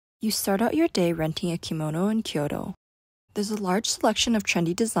You start out your day renting a kimono in Kyoto. There's a large selection of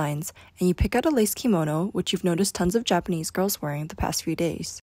trendy designs, and you pick out a lace kimono, which you've noticed tons of Japanese girls wearing the past few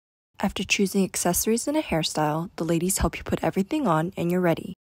days. After choosing accessories and a hairstyle, the ladies help you put everything on and you're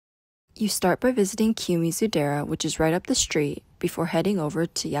ready. You start by visiting Kiyomizu-dera, which is right up the street, before heading over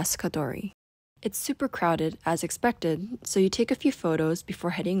to Yasukadori. It's super crowded, as expected, so you take a few photos before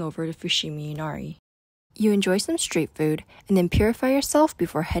heading over to Fushimi Inari. You enjoy some street food, and then purify yourself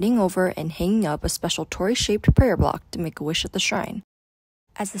before heading over and hanging up a special torii-shaped prayer block to make a wish at the shrine.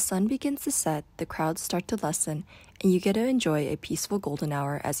 As the sun begins to set, the crowds start to lessen, and you get to enjoy a peaceful golden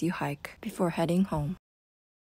hour as you hike before heading home.